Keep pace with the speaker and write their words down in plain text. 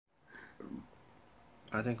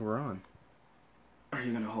I think we're on. Are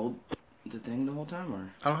you gonna hold the thing the whole time,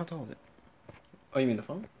 or? I don't have to hold it. Oh, you mean the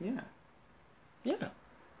phone? Yeah. Yeah.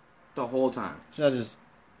 The whole time. Should I just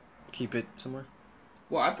keep it somewhere?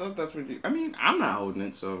 Well, I thought that's what you... I mean, I'm not holding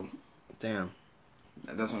it, so... Damn.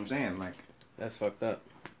 That's what I'm saying, like... That's fucked up.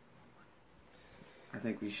 I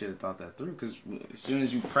think we should have thought that through, because as soon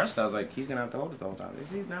as you pressed, I was like, he's gonna have to hold it the whole time.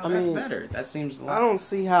 See, now that's better. That seems... I don't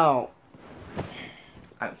see how...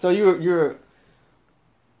 So you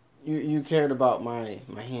cared about my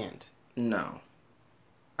hand? No.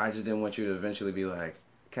 I just didn't want you to eventually be like,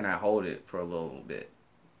 can I hold it for a little bit?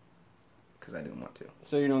 Because I didn't want to.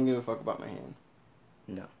 So you don't give a fuck about my hand?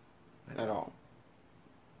 No. At all?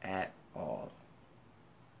 At all.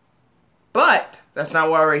 But that's not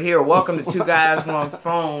why we're here. Welcome to Two Guys, One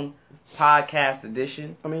Phone podcast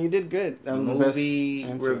edition. I mean, you did good. That was movie the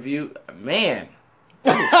best answer. Review. Man.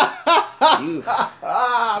 I'm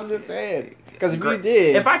just saying. Because if you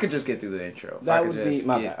did... If I could just get through the intro. That would be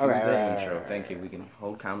my bad. Okay, intro. Thank you. We can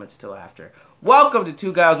hold comments till after. Welcome to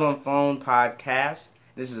Two Guys, One Phone podcast.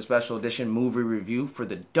 This is a special edition movie review for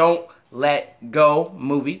the Don't Let Go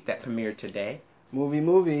movie that premiered today.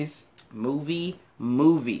 Movies.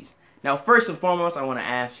 Now, first and foremost, I want to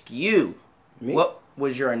ask you, Me? What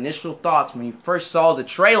was your initial thoughts when you first saw the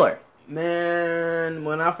trailer? Man,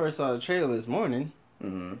 when I first saw the trailer this morning,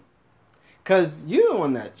 because you're the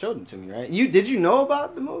one that showed it to me, right? Did you know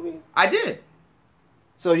about the movie? I did.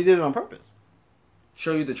 So you did it on purpose?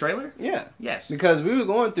 Show you the trailer? Yeah. Yes. Because we were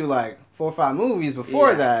going through like 4 or 5 movies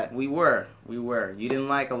before that. We were. You didn't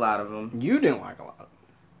like a lot of them. You didn't like a lot of them.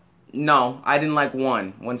 No, I didn't like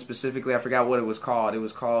one. One specifically, I forgot what it was called. It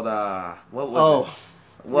was called, what was it?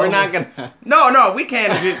 We're not gonna... No, we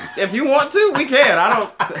can. If you want to, we can.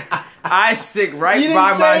 I stick right you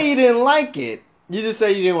by my... You didn't say you didn't like it. You just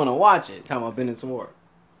say you didn't want to watch it. Talking about Bennett Sword.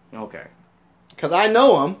 Okay. Because I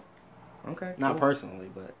know him. Okay. Not personally,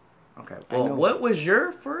 but... Okay. Well, what was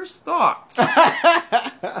your first thoughts?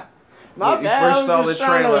 My bad. You first saw the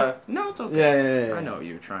trailer. No, it's okay. Yeah. I know what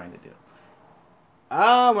you were trying to do. When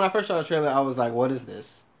I first saw the trailer, I was like, what is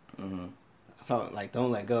this? Mm-hmm. So, like,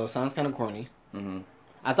 Don't Let Go. Sounds kind of corny. Mm-hmm.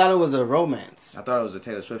 I thought it was a romance. I thought it was a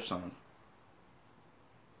Taylor Swift song.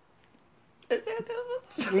 Is there a Taylor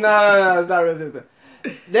Swift song? No, it's not really.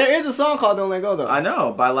 There is a song called Don't Let Go, though. I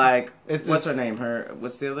know, by like, what's her name?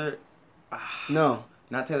 What's the other? No.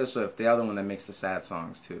 Not Taylor Swift. The other one that makes the sad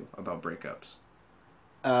songs, too, about breakups.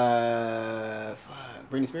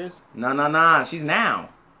 Britney Spears? No. She's now.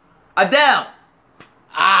 Adele!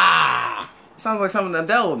 Sounds like something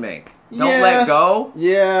Adele would make. Don't Let Go?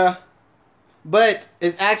 Yeah. But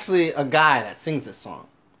it's actually a guy that sings this song.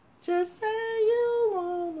 Just say you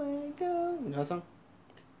won't let go. You know that song?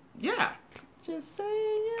 Yeah. Just say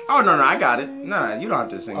you Oh, no, I got it. No, you don't have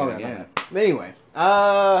to sing it again. No. But anyway,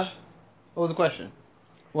 what was the question?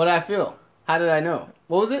 What did I feel? How did I know?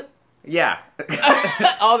 What was it? Yeah.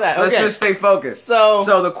 All that. Okay. Let's just stay focused.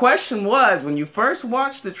 So the question was, when you first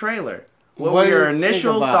watched the trailer, what were your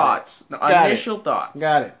initial thoughts? Initial thoughts.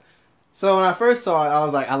 Got it. So when I first saw it, I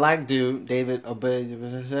was like, I like David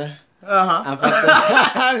Uh-huh.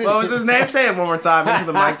 What was his name? Say it one more time into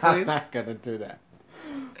the mic, please. I'm not gonna do that.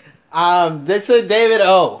 They said David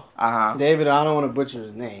O. Uh-huh. David, I don't want to butcher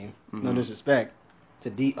his name. No disrespect to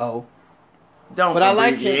D.O. Don't but I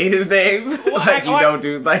like him. His name. Like you don't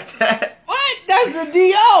do like that. What? That's the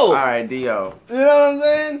D.O. Alright, D.O. You know what I'm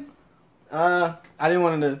saying? I didn't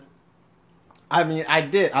want to... I mean, I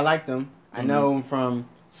did. I liked him. I know him from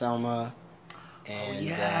Selma.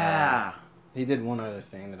 And, he did one other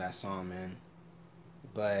thing that I saw him in.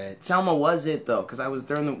 But... Selma was it, though. Because I was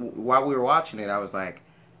while we were watching it, I was like...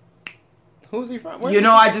 Who's he from?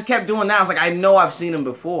 I just kept doing that. I was like, I know I've seen him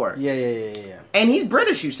before. Yeah. And he's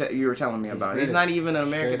British, you were telling me about. He's not even an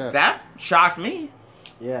American. That shocked me.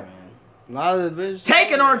 Yeah, man. A lot of the bitches...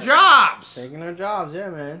 Taking our jobs! Taking our jobs, yeah,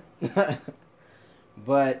 man.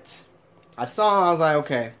 But... I saw him, I was like,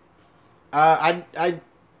 okay. I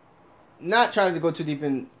not trying to go too deep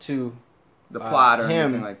into the plot or him.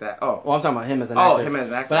 anything like that. Oh. Well, I'm talking about him as an actor. Oh, him as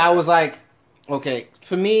an actor. But I was like, okay,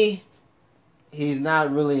 for me, he's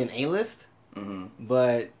not really an A-list,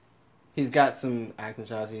 but he's got some acting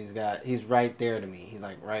chops. He's right there to me. He's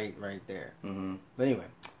like right there. But anyway.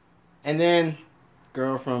 And then,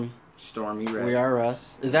 girl from Stormy Red. We Are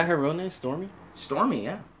Us. Is that her real name, Stormy? Stormy,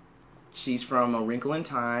 yeah. She's from A Wrinkle in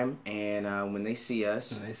Time, and When They See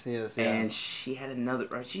Us. Yeah. And she had another...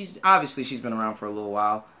 She's been around for a little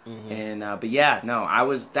while. And but yeah, no,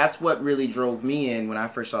 that's what really drove me in when I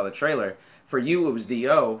first saw the trailer. For you, it was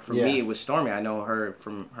D.O. For me, it was Stormy. I know her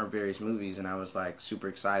from her various movies, and I was like super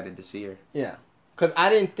excited to see her. Yeah, because I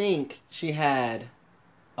didn't think she had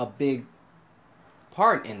a big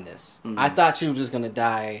part in this. Mm-hmm. I thought she was just gonna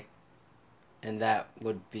die, and that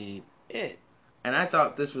would be it. And I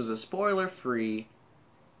thought this was a spoiler-free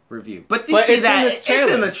review. But you see that it's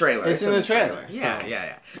in the trailer. It's in the trailer.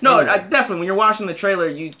 Yeah. No, anyway. definitely. When you're watching the trailer,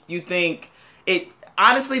 you think it.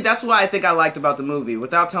 Honestly, that's what I think I liked about the movie.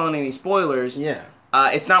 Without telling any spoilers,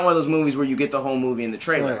 it's not one of those movies where you get the whole movie in the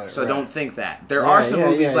trailer. So don't think that. There are some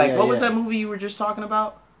movies like what was that movie you were just talking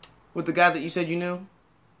about with the guy that you said you knew?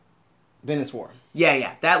 Venice War.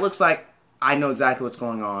 Yeah. That looks like I know exactly what's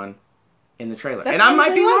going on in the trailer, That's and I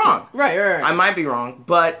might be wrong. Right. I might be wrong,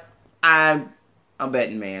 but I'm a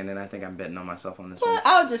betting man, and I think I'm betting on myself on this one.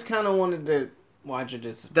 I just kind of wanted to watch it.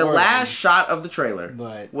 Just the last shot of the trailer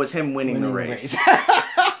was him winning the race.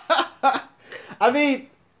 I mean,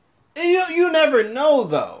 you never know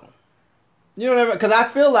though. You don't ever, because I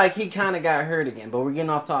feel like he kind of got hurt again. But we're getting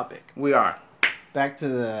off topic. We are back to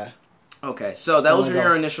the. Okay, so those were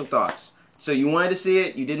your initial thoughts. So you wanted to see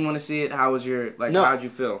it, you didn't want to see it. How was your how'd you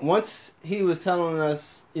feel? Once he was telling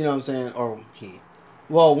us, you know what I'm saying, or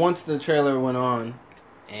once the trailer went on,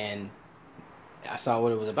 and I saw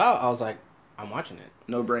what it was about, I was like, I'm watching it.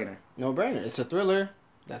 No brainer. It's a thriller.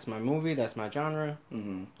 That's my movie. That's my genre.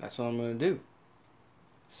 Mm-hmm. That's what I'm gonna do.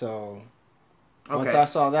 So once I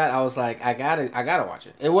saw that, I was like, I gotta watch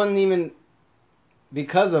it. It wasn't even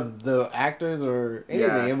because of the actors or anything.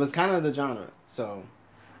 Yeah. It was kind of the genre. So.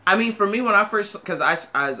 I mean, for me, when I first, because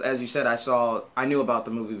as you said, I knew about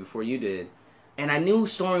the movie before you did, and I knew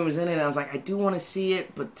Stormy was in it, and I was like, I do want to see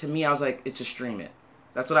it, but to me, I was like, it's just stream it.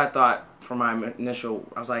 That's what I thought for my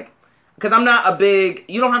initial, I was like, because I'm not a big,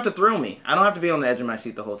 you don't have to thrill me. I don't have to be on the edge of my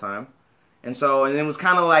seat the whole time. And it was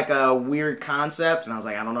kind of like a weird concept, and I was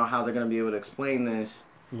like, I don't know how they're going to be able to explain this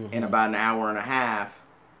in about an hour and a half,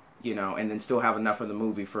 and then still have enough of the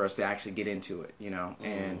movie for us to actually get into it,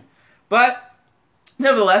 but...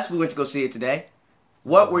 Nevertheless, we went to go see it today.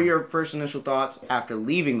 What were your first initial thoughts after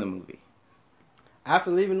leaving the movie? After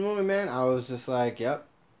leaving the movie, man, I was just like, yep.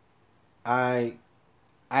 I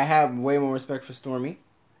have way more respect for Stormy.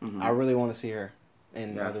 Mm-hmm. I really want to see her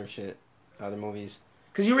in other movies.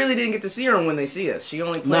 Because you really didn't get to see her when They See Us. She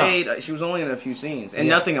only played, she was only in a few scenes, and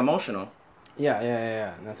nothing emotional.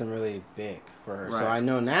 Yeah. Nothing really big for her. Right. So I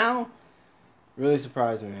know now, really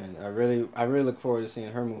surprised me, man. I really look forward to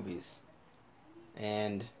seeing her movies.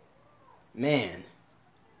 And, man,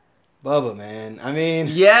 Bubba, man. I mean...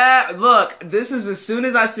 Yeah, look, this is as soon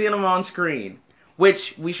as I see him on screen,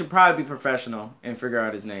 which we should probably be professional and figure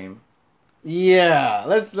out his name. Yeah,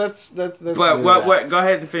 let's But what? Go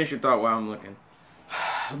ahead and finish your thought while I'm looking.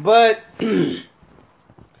 But,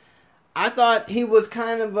 I thought he was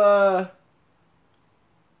kind of,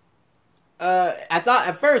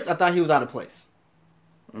 at first, I thought he was out of place.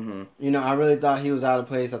 Mm-hmm. I really thought he was out of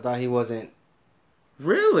place. I thought he wasn't...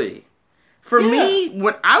 Really? For me,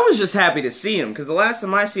 I was just happy to see him, because the last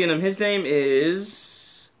time I seen him, his name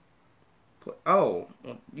is... Oh,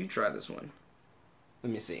 well, you try this one.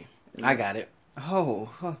 Let me see. I got it. Oh.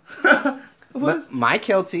 Mike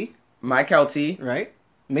Kelty. Mike Kelty. Right?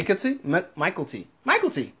 Michael T.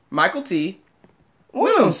 Michael T.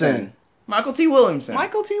 Williamson. Michael T.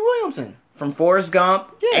 Williamson. From Forrest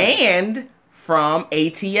Gump and from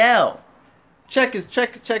ATL. Check his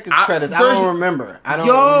credits. I don't remember.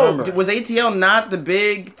 Was ATL not the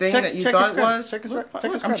big thing that you thought it was? Check his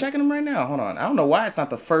credits. I'm checking him right now. Hold on. I don't know why it's not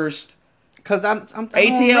the first. Because I'm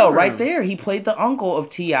ATL right there. He played the uncle of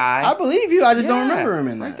T.I. I believe you. I just don't remember him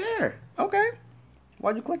in that. Right there. Okay.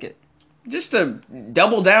 Why'd you click it? Just to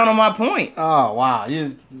double down on my point. Oh, wow.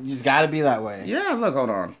 You just got to be that way. Yeah, look, hold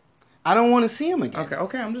on. I don't want to see him again.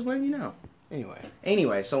 Okay, I'm just letting you know.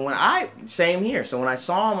 Anyway, so same here. So when I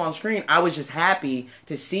saw him on screen, I was just happy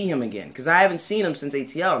to see him again. Because I haven't seen him since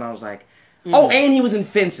ATL, and I was like, oh, and he was in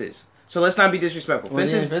Fences. So let's not be disrespectful.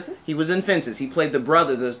 Was he in Fences? He was in Fences. He played the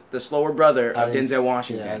brother, the slower brother of Denzel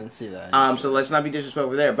Washington. Yeah, I didn't see that. So let's not be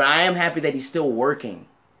disrespectful there. But I am happy that he's still working.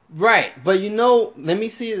 Right, but let me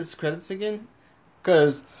see his credits again.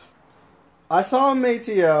 Because I saw him in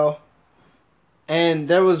ATL... And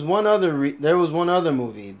there was one other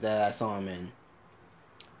movie that I saw him in,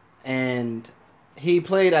 and he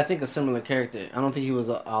played, I think, a similar character. I don't think he was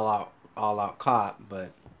an all out cop,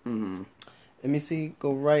 but let me see.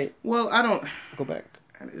 Go right. Well, I don't go back.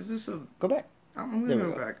 Is this a go back? I'm gonna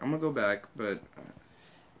go back. I'm gonna go back, but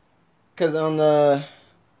because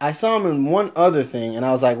I saw him in one other thing, and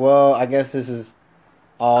I was like, well, I guess this is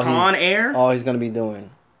all he's gonna be doing.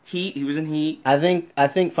 Heat. He was in Heat. I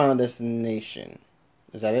think Final Destination.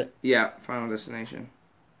 Is that it? Yeah, Final Destination.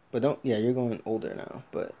 But you're going older now.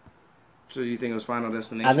 But so you think it was Final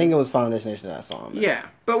Destination? I think it was Final Destination that I saw him in. Yeah,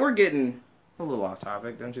 but we're getting A little off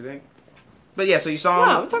topic, don't you think? But yeah, so you saw him.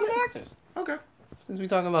 No, we're talking about actors. Okay. Since we're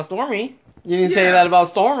talking about Stormy. You didn't tell you that about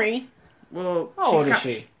Stormy. Well, how old is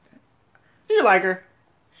she? Do you like her?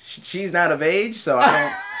 She's not of age, so I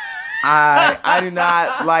don't. I do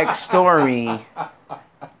not like Stormy.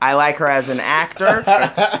 I like her as an actor,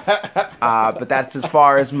 but that's as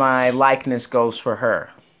far as my likeness goes for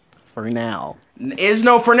her. For now. Is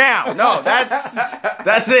no for now. No, that's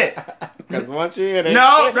it. Because once you hit it.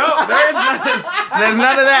 No, there's nothing. There's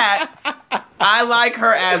none of that. I like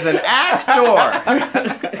her as an actor.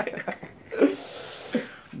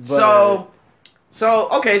 So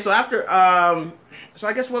okay. So after so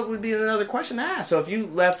I guess what would be another question to ask? So if you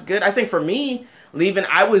left good, I think for me leaving,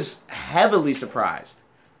 I was heavily surprised.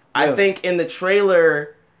 Really? I think in the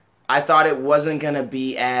trailer, I thought it wasn't going to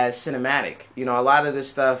be as cinematic. You know, a lot of this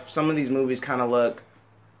stuff, some of these movies kind of look,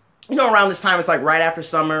 you know, around this time, it's like right after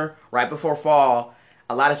summer, right before fall,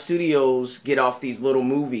 a lot of studios get off these little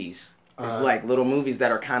movies. It's like little movies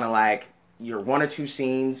that are kind of like your one or two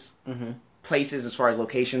scenes, places as far as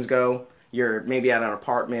locations go. You're maybe at an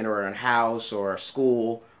apartment or a house or a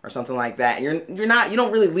school or something like that. And you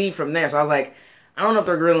don't really leave from there. So I was like, I don't know if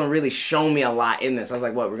they're going to really show me a lot in this. I was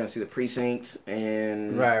like, what, we're going to see the precinct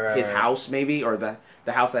and his house maybe, or the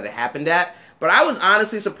house that it happened at. But I was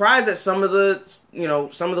honestly surprised at some of the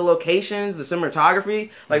locations, the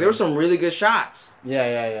cinematography. Like there were some really good shots.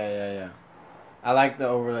 Yeah. I like the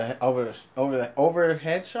overhead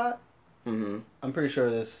shot. Mm-hmm. I'm pretty sure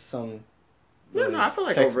there's some. Really I feel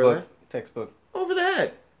like textbook over the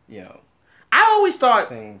head. Yo. I always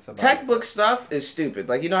thought textbook stuff is stupid.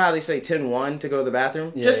 Like, you know how they say 10-1 to go to the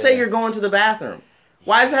bathroom? Yeah, just say you're going to the bathroom.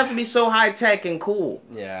 Why does it have to be so high-tech and cool?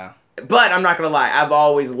 Yeah. But I'm not going to lie. I've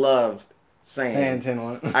always loved saying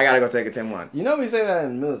 10-1. I got to go take a 10-1. You know we say that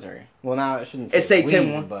in the military. Well, now it shouldn't say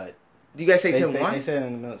 10-1. But do you guys say 10-1? They say it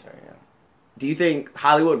in the military, yeah. Do you think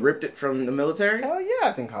Hollywood ripped it from the military? Hell yeah,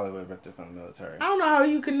 I think Hollywood ripped it from the military. I don't know how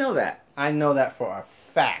you can know that. I know that for a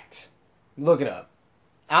fact. Look it up.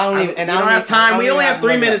 We don't have time. We only have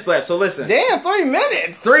 3 minutes left, so listen. Damn, 3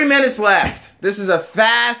 minutes? 3 minutes left. This is a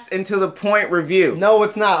fast and to the point review. No,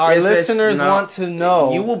 it's not. Our listeners want to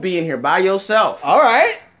know. You will be in here by yourself. All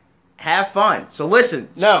right. Have fun. So listen,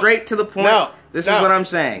 straight to the point. This is what I'm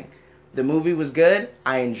saying. The movie was good.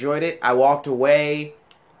 I enjoyed it. I walked away.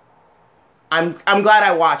 I'm glad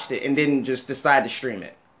I watched it and didn't just decide to stream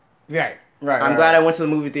it. Right. I'm glad I went to the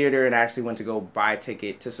movie theater and actually went to go buy a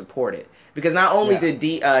ticket to support it. Because not only did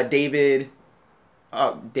David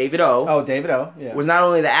O. David O. Yeah. Was not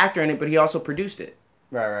only the actor in it, but he also produced it.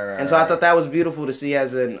 Right. And so I thought that was beautiful to see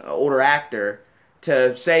as an older actor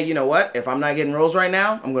to say, you know what, if I'm not getting roles right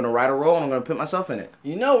now, I'm going to write a role and I'm going to put myself in it.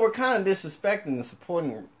 You know, we're kind of disrespecting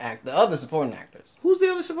the other supporting actors. Who's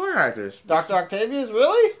the other supporting actors? Dr. Octavius,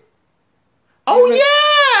 really? Yeah!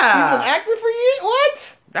 He's been acting for years?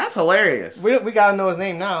 What? That's hilarious. We gotta know his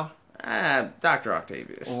name now. Dr.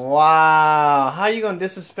 Octavius. Wow. How you gonna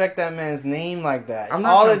disrespect that man's name like that?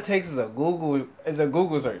 All it takes is a Google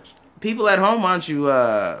search. People at home, why don't you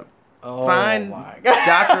find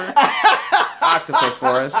Dr. Octopus for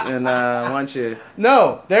us, and why don't you...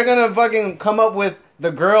 No, they're gonna fucking come up with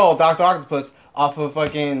the girl, Dr. Octopus, off of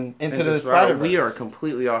fucking Into the Spider-Verse. We are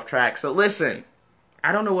completely off track. So listen...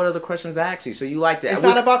 I don't know what other questions to ask you. So you like to... It's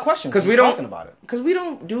not about questions. Because talking about it. Because we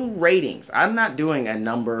don't do ratings. I'm not doing a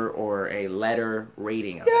number or a letter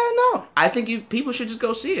rating of it. No. I think people should just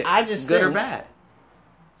go see it. I just good or bad.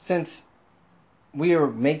 Since we are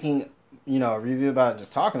making, a review about it,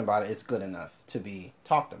 just talking about it, it's good enough to be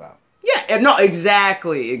talked about. Yeah. No.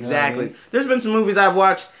 Exactly. You know what I mean? There's been some movies I've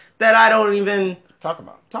watched that I don't even talk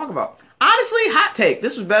about. Honestly, hot take.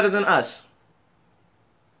 This was better than Us.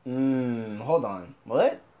 Hold on.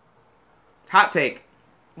 What? Hot take.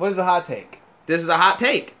 What is a hot take? This is a hot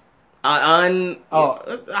take. A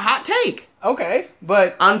hot take. Okay,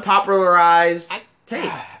 but unpopularized take.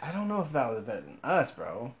 I don't know if that was better than Us,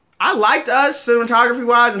 bro. I liked Us cinematography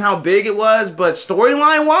wise and how big it was, but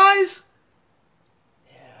storyline wise,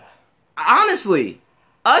 honestly,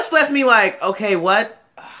 Us left me like, okay, what?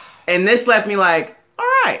 And this left me like, all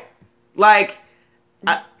right, like.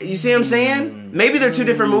 You see what I'm saying? Maybe they're two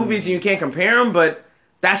different movies and you can't compare them, but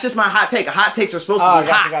that's just my hot take. Hot takes are supposed to be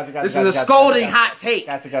hot. This is a scolding hot take.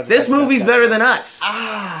 This movie's better than Us.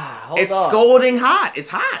 It's scolding hot. It's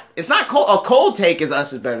hot. It's not cold. A cold take is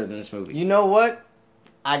Us is better than this movie. You know what?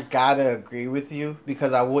 I gotta agree with you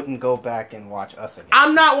because I wouldn't go back and watch Us again.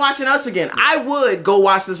 I'm not watching Us again. I would go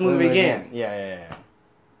watch this movie again. Yeah.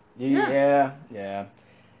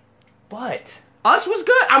 But... Us was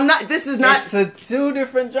good. This is not... It's two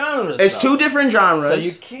different genres. It's two different genres. So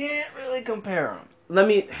you can't really compare them.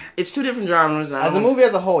 It's two different genres. As a movie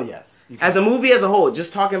as a whole, yes. As a movie as a whole,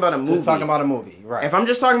 just talking about a movie. Just talking about a movie, right. If I'm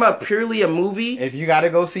just talking about purely a movie. If you gotta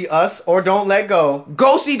go see Us or Don't Let Go.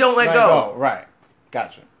 Go see Don't Let Go. Right.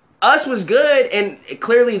 Gotcha. Us was good, and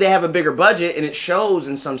clearly they have a bigger budget, and it shows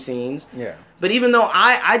in some scenes. Yeah. But even though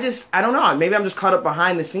I don't know, maybe I'm just caught up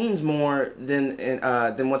behind the scenes more than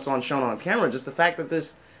what's shown on camera. Just the fact that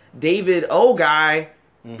this David O guy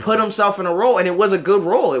put himself in a role, and it was a good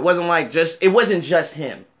role. It wasn't just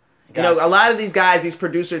him. Gotcha. You know, a lot of these guys, these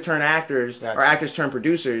producer turned actors or actors turned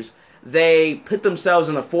producers, they put themselves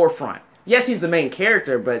in the forefront. Yes, he's the main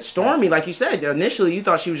character, but Stormy, like you said, initially you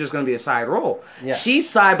thought she was just going to be a side role. Yeah. She's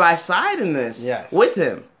side by side in this with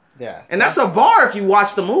him. Yeah. And that's a bar if you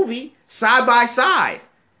watch the movie, side by side.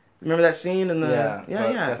 Remember that scene in the...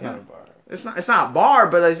 Yeah. That's not a bar. It's not a bar,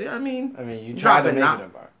 but I mean, you try to make it a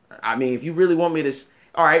bar. I mean, if you really want me to...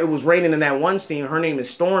 All right, it was raining in that one scene. Her name is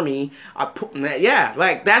Stormy.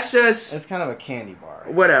 Like, that's just... It's kind of a candy bar.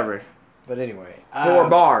 Whatever. But anyway. 4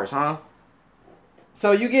 bars, huh?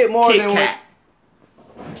 So you get more Kit than... Kat.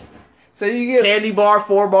 So you get... Candy bar,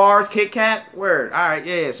 4 bars, Kit Kat. Word. All right,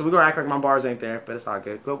 yeah. So we're going to act like my bars ain't there, but it's all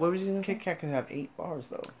good. What was you going to say? Kit Kat could have 8 bars,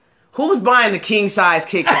 though. Who was buying the king-size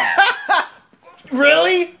Kit Kats?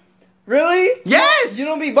 Really? Really? Yes! You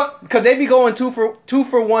don't be... Because they be going two for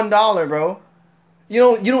 $1, bro.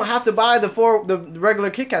 You don't have to buy the regular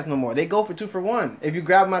Kit Kats no more. They go for 2 for $1 if you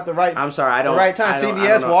grab them at the right. I'm sorry, I don't. The right time.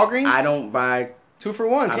 CVS, Walgreens. I don't buy 2 for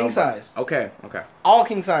 $1 king size. Okay. All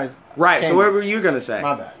king size. Right. Candies. So what were you gonna say?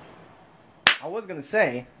 My bad. I was gonna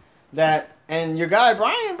say that, and your guy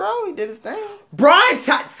Brian, bro, he did his thing. Brian,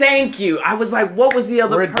 thank you. I was like, what was the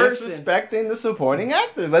other person? We're disrespecting the supporting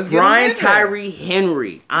actor. Let's get Brian him in there. Tyree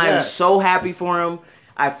Henry. I am so happy for him.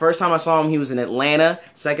 First time I saw him, he was in Atlanta.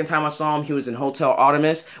 Second time I saw him, he was in Hotel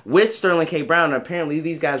Artemis with Sterling K. Brown. And apparently,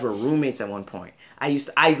 these guys were roommates at one point. I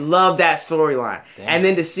love that storyline. And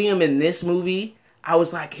then to see him in this movie, I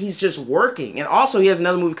was like, he's just working. And also, he has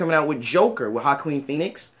another movie coming out with Joker with Joaquin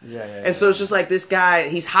Phoenix. And so it's just like this guy,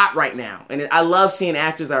 he's hot right now. And I love seeing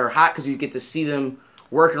actors that are hot because you get to see them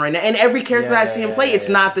working right now. And every character that I see him play, it's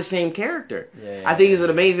not the same character. I think he's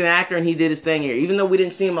an amazing actor, and he did his thing here. Even though we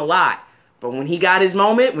didn't see him a lot. But when he got his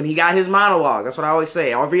moment, when he got his monologue, that's what I always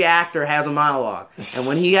say. Every actor has a monologue. And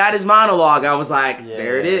when he got his monologue, I was like,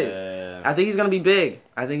 there it is. I think he's going to be big.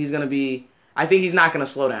 I think he's not going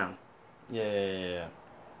to slow down. Yeah.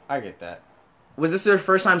 I get that. Was this their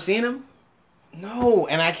first time seeing him? No,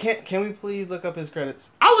 and I can't. Can we please look up his credits?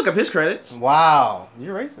 I'll look up his credits. Wow.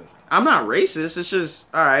 You're racist. I'm not racist. It's just,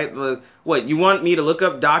 all right. What, you want me to look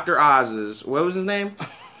up Dr. Oz's, what was his name?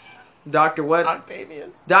 Dr. what? Octavius.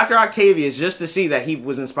 Dr. Octavius, just to see that he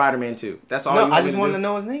was in Spider-Man 2. That's all. No, I just wanted to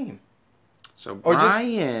know his name. So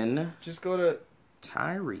Brian, just go to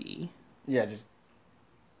Tyree. Yeah, just.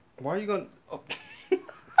 Why are you going? Oh.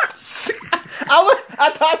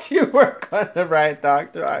 I thought you were going to write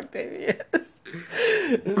Dr. Octavius.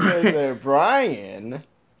 It says there, Brian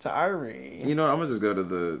Tyree. You know what? I'm gonna just go to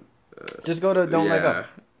the. Just go to Don't Let Go.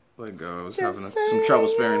 Let Go. I was having some trouble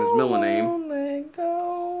sparing his middle name. Don't let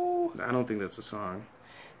go. I don't think that's a song.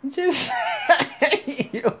 Just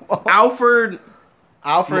Alfred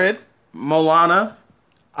Molina.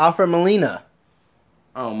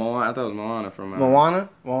 Oh, Moana. I thought it was Moana from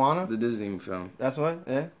Moana? The Disney film. That's what?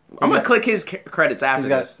 Yeah. I'm going to click his credits after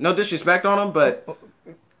this. No disrespect on him, but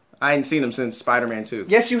I ain't seen him since Spider-Man 2.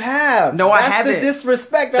 Yes, you have. No, I haven't. That's the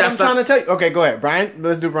disrespect that I'm trying to tell you. Okay, go ahead. Brian,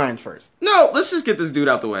 let's do Brian first. No, let's just get this dude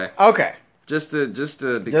out the way. Okay. Just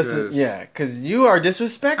because... because you are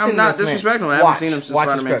disrespecting I'm not disrespecting him. I haven't seen him since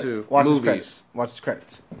Spider-Man 2. Watch his credits. Watch his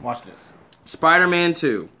credits. Watch this. Spider-Man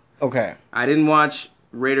 2. Okay. I didn't watch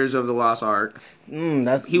Raiders of the Lost Ark. He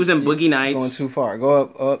was in Boogie Nights. Going too far. Go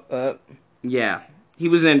up. Yeah. He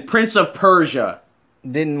was in Prince of Persia.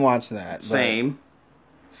 Didn't watch that. Same.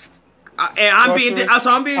 And I'm being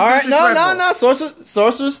disrespectful. All right, no.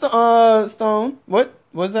 Sorcerer's Stone. What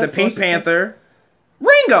was that? The Pink Panther.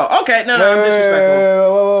 Ringo. Okay, no, I'm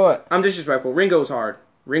disrespectful. What? I'm disrespectful. Ringo's hard.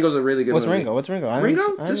 Ringo's a really good movie. What's Ringo?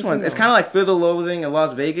 Ringo? This one. It's kind of like Fear the Loathing in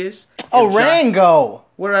Las Vegas. Oh, Rango.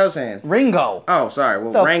 What did I was saying? Ringo. Oh, sorry.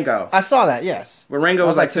 Well, Rango. I saw that, yes. But Rango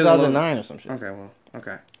was like 2009 or some shit.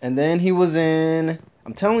 Okay. And then he was in...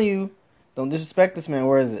 I'm telling you, don't disrespect this man.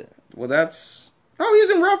 Where is it? Well, that's... Oh, he was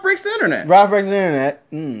in Ralph Breaks the Internet. Ralph Breaks the Internet.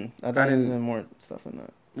 I thought he was in more stuff in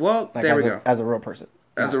that. Well, like there we go. As a real person.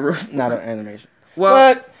 Not an animation.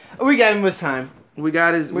 Well, but we got him this time. We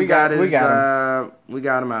got him out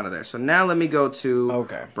of there. So now let me go to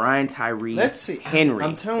Brian Tyree. Let's see. Henry.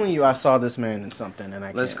 I'm telling you, I saw this man in something,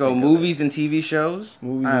 and Let's go movies and TV shows.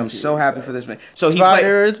 I am so happy for this man. So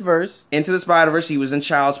Spider-Verse. Into the Spider-Verse. He was in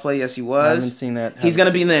Child's Play. Yes, he was. I haven't seen that. He's going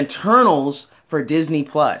to be in the Eternals for Disney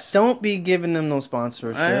Plus. Don't be giving them no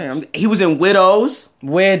sponsorship. He was in Widows.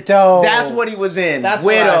 That's what he was in. That's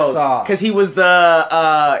Widows. what I saw. Because he was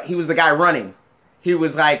the guy running. He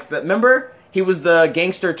was like remember? He was the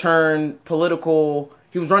gangster turned political.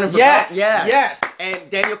 He was running for yes. And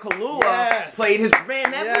Daniel Kaluuya played his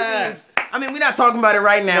man. That movie is, I mean, we're not talking about it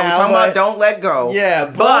right now. We're talking about Don't Let Go. Yeah,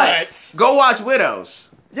 but go watch Widows.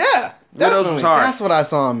 Yeah, Widows was hard. That's what I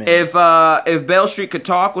saw him in. If Bale Street Could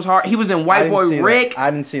Talk was hard, he was in White Boy Rick.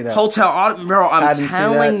 I didn't see that. Hotel Autumn. Bro, I'm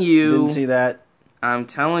telling you. Didn't see that. I'm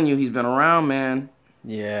telling you, he's been around, man.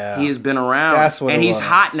 Yeah, he has been around. That's what. And he's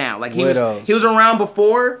hot now. Like he was around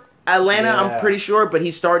before Atlanta. Yeah. I'm pretty sure, but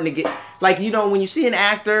he's starting to get like when you see an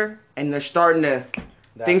actor and they're starting to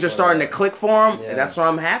things are starting to click for him. Yeah. That's why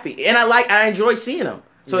I'm happy, and I enjoy seeing him.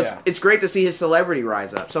 So it's great to see his celebrity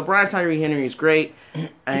rise up. So Brian Tyree Henry is great,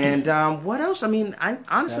 and what else? I mean,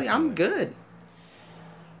 honestly, I'm good.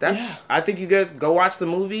 I think you guys go watch the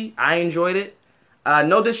movie. I enjoyed it.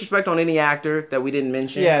 No disrespect on any actor that we didn't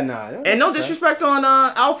mention. Yeah, no. And no disrespect on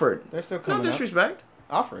Alfred. They're still coming. No disrespect.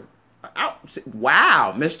 Alfred.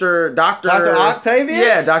 Wow, Mr. Dr. Octavius?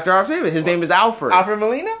 Yeah, Dr. Octavius. His name is Alfred. Alfred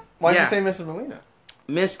Molina? Why did you say Mr. Molina?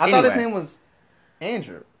 I thought his name was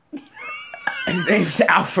Andrew. His name's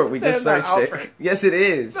Alfred. We just searched it. Yes, it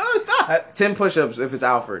is. No, it's not. 10 push-ups if it's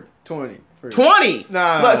Alfred. 20. 20?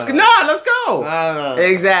 Let's go. No.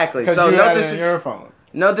 Exactly. So no disrespect. Your phone.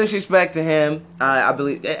 No disrespect to him. I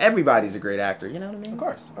believe everybody's a great actor. You know what I mean? Of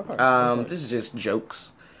course. This is just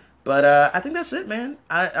jokes. But I think that's it, man.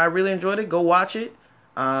 I really enjoyed it. Go watch it.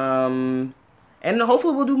 And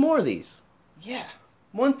hopefully we'll do more of these. Yeah.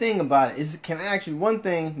 One thing about it is, can I ask you one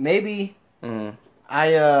thing? Maybe I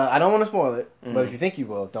don't want to spoil it, but if you think you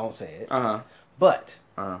will, don't say it. But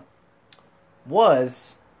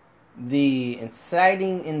was the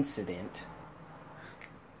inciting incident?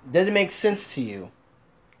 Does it make sense to you?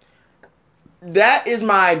 That is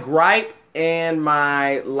my gripe and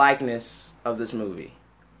my likeness of this movie.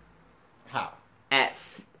 How?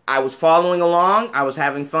 I was following along, I was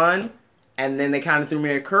having fun, and then they kind of threw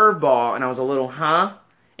me a curveball, and I was a little,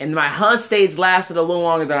 and my stage lasted a little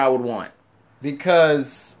longer than I would want.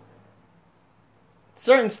 Because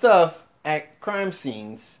certain stuff at crime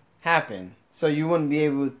scenes happen, so you wouldn't be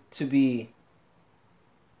able to you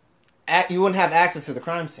wouldn't have access to the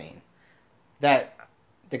crime scene that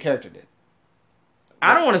the character did.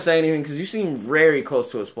 I don't want to say anything because you seem very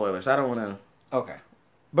close to a spoiler, so I don't want to. Okay.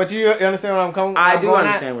 But you understand what I'm coming? I do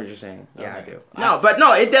understand what you're saying. Yeah, okay. I do.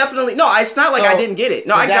 It definitely. No, it's not like I didn't get it.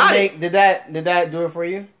 No, I got it. Did that do it for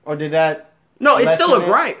you, or did that? No, it's still a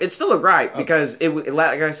gripe. It's still a gripe because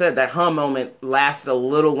like I said, that moment lasted a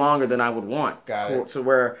little longer than I would want. Got it. So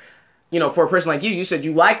where, for a person like you said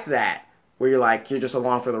you liked that, where you're just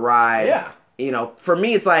along for the ride. Yeah. For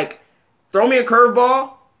me, it's like throw me a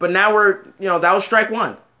curveball, but now that was strike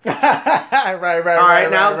one. right. All right,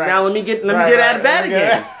 now let me get out of bed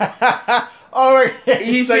again.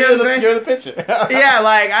 You see what I'm saying? You're the pitcher. Yeah,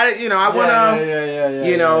 like I want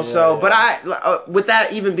to. But I with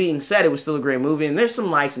that even being said, it was still a great movie, and there's some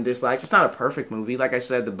likes and dislikes. It's not a perfect movie. Like I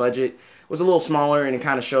said, the budget was a little smaller, and it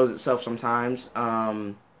kind of shows itself sometimes.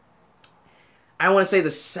 I want to say the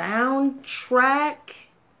soundtrack.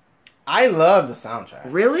 I love the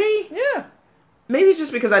soundtrack. Really? Yeah. Maybe it's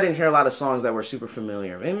just because I didn't hear a lot of songs that were super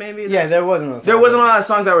familiar. Maybe there wasn't. A lot of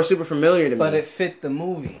songs that were super familiar to me. But it fit the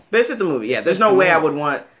movie. Yeah, there's no way I would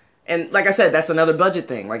want. And like I said, that's another budget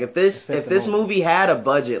thing. Like if this movie had a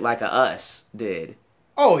budget like a Us did.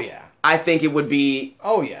 Oh yeah. I think it would be.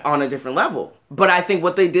 Oh yeah. On a different level. But I think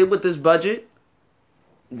what they did with this budget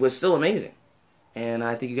was still amazing, and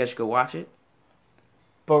I think you guys should go watch it.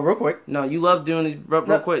 But real quick. No, you love doing these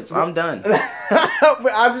real quick, so I'm done.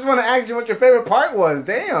 I just want to ask you what your favorite part was.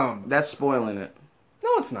 Damn. That's spoiling it. No,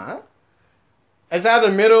 it's not. It's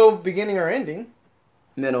either middle, beginning, or ending.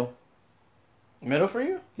 Middle. Middle for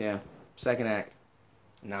you? Yeah. Second act.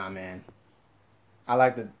 Nah, man. I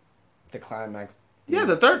like the climax. Yeah,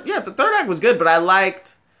 the third act was good, but I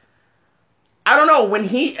don't know,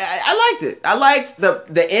 I liked it. I liked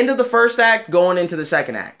the end of the first act going into the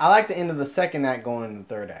second act. I like the end of the second act going into the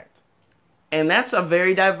third act. And that's a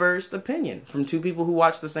very diverse opinion from two people who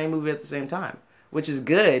watch the same movie at the same time, which is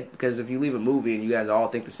good because if you leave a movie and you guys all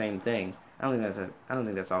think the same thing, I don't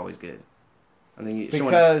think that's always good. I think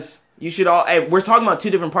you should all. Hey, we're talking about two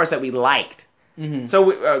different parts that we liked. Mm-hmm. So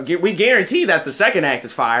we guarantee that the second act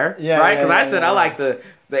is fire, right? Because I said I like the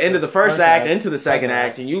end of the first act into the second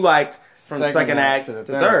act, and you liked from second act to the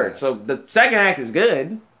third. So the second act is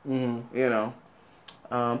good, you know.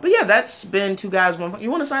 But yeah, that's been Two Guys, One Phone. You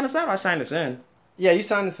want to sign us out? I signed us in. Yeah, you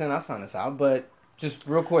sign us in. I'll sign us out, but just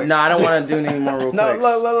real quick. No, I don't want to do any more real quick.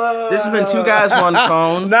 No, this has been Two Guys, One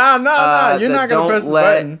Phone. No. You're not going to press the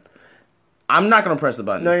button. I'm not going to press the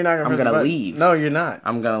button. No, you're not going to press the button. I'm going to leave. No, you're not.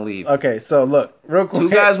 I'm going to leave. Okay, so look, real quick. Two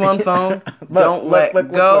Guys, One Phone. Don't let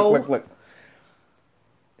go. Look.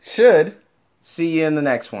 Should. See you in the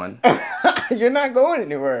next one. You're not going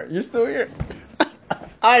anywhere. You're still here.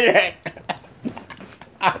 Okay.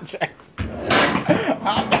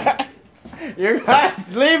 You're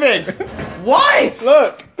not leaving. What?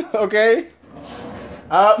 Look, okay.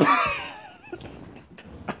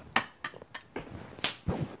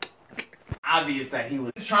 Obvious that he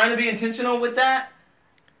was trying to be intentional with that.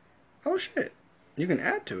 Oh shit! You can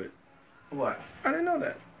add to it. What? I didn't know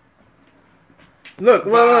that. Look,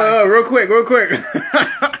 real quick.